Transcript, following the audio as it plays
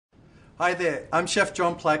Hi there, I'm Chef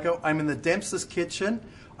John Placko. I'm in the Dempster's kitchen.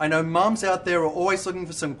 I know mums out there are always looking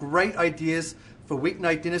for some great ideas for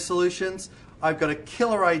weeknight dinner solutions. I've got a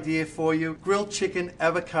killer idea for you. Grilled chicken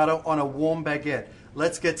avocado on a warm baguette.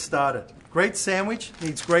 Let's get started. Great sandwich,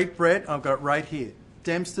 needs great bread. I've got it right here.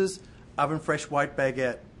 Dempster's oven fresh white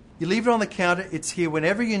baguette. You leave it on the counter, it's here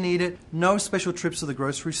whenever you need it. No special trips to the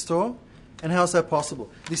grocery store. And how's that possible?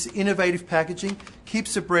 This innovative packaging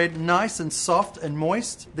keeps the bread nice and soft and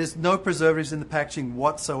moist. There's no preservatives in the packaging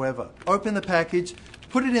whatsoever. Open the package,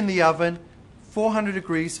 put it in the oven, 400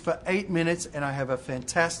 degrees for 8 minutes, and I have a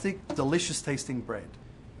fantastic, delicious tasting bread.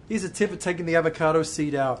 Here's a tip for taking the avocado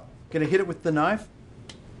seed out. Gonna hit it with the knife,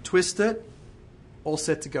 twist it, all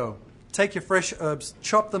set to go. Take your fresh herbs,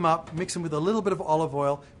 chop them up, mix them with a little bit of olive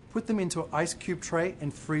oil, put them into an ice cube tray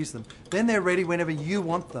and freeze them. Then they're ready whenever you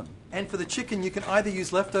want them. And for the chicken, you can either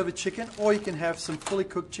use leftover chicken or you can have some fully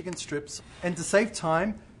cooked chicken strips. And to save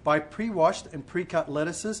time, buy pre-washed and pre-cut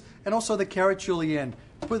lettuces and also the carrot julienne.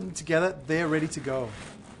 Put them together, they're ready to go.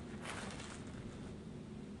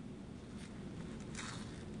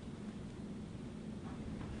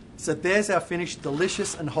 So there's our finished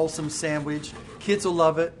delicious and wholesome sandwich. Kids will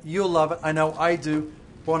love it, you'll love it, I know I do.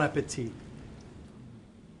 Bon appetit.